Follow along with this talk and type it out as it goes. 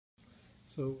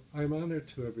So I'm honored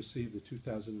to have received the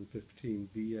 2015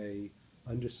 VA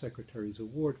Undersecretary's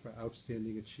Award for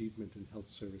Outstanding Achievement in Health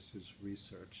Services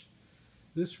Research.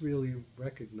 This really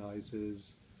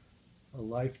recognizes a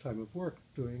lifetime of work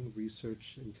doing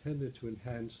research intended to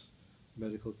enhance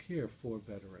medical care for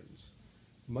veterans.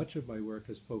 Much of my work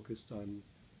has focused on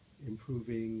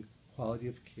improving quality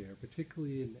of care,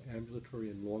 particularly in ambulatory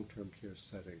and long-term care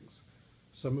settings.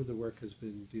 Some of the work has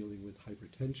been dealing with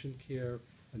hypertension care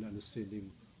and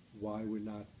understanding why we're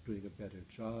not doing a better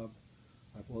job.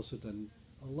 I've also done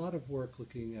a lot of work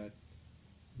looking at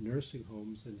nursing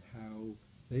homes and how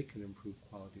they can improve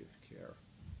quality of care.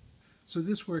 So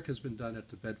this work has been done at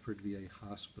the Bedford VA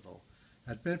Hospital.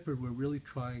 At Bedford, we're really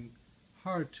trying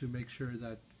hard to make sure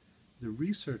that the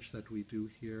research that we do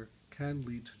here can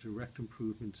lead to direct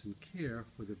improvements in care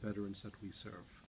for the veterans that we serve.